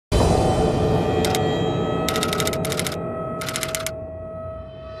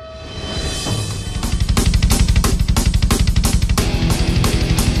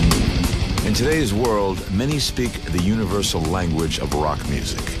today's world, many speak the universal language of rock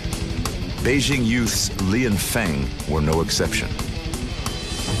music. Beijing youths Li and Feng were no exception.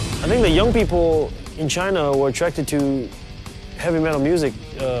 I think the young people in China were attracted to heavy metal music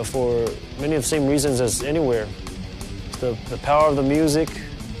for many of the same reasons as anywhere. The power of the music,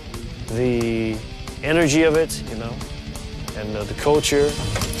 the energy of it, you know, and the culture.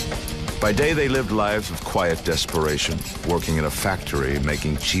 By day, they lived lives of quiet desperation, working in a factory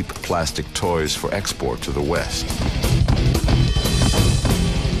making cheap plastic toys for export to the West.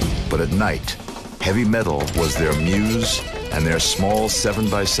 But at night, heavy metal was their muse, and their small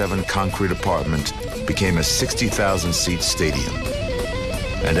 7x7 concrete apartment became a 60,000-seat stadium.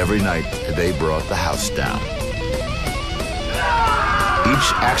 And every night, they brought the house down. Each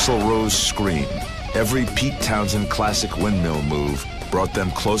Axl Rose scream, every Pete Townsend classic windmill move brought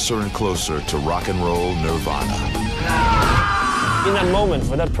them closer and closer to rock and roll nirvana. In that moment,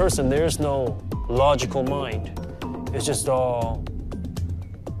 for that person, there's no logical mind. It's just all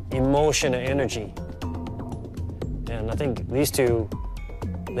emotion and energy. And I think these two,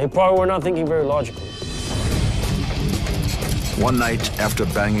 they probably were not thinking very logically. One night, after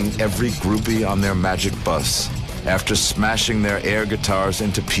banging every groupie on their magic bus, after smashing their air guitars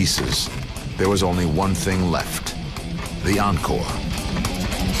into pieces, there was only one thing left: the encore.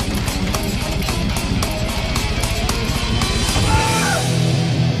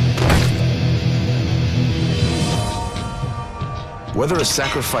 Whether a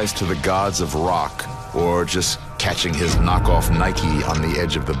sacrifice to the gods of rock or just catching his knockoff Nike on the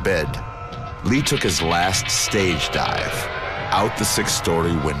edge of the bed, Li took his last stage dive out the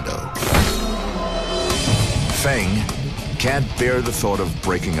 6-story window. Feng can't bear the thought of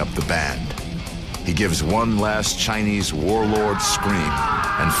breaking up the band. He gives one last Chinese warlord scream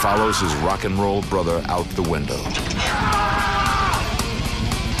and follows his rock and roll brother out the window.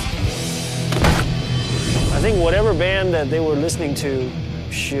 I think whatever band that they were listening to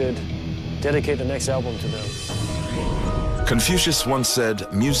should dedicate the next album to them. Confucius once said,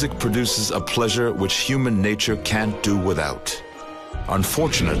 "Music produces a pleasure which human nature can't do without."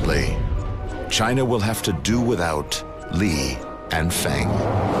 Unfortunately, China will have to do without Li and Feng.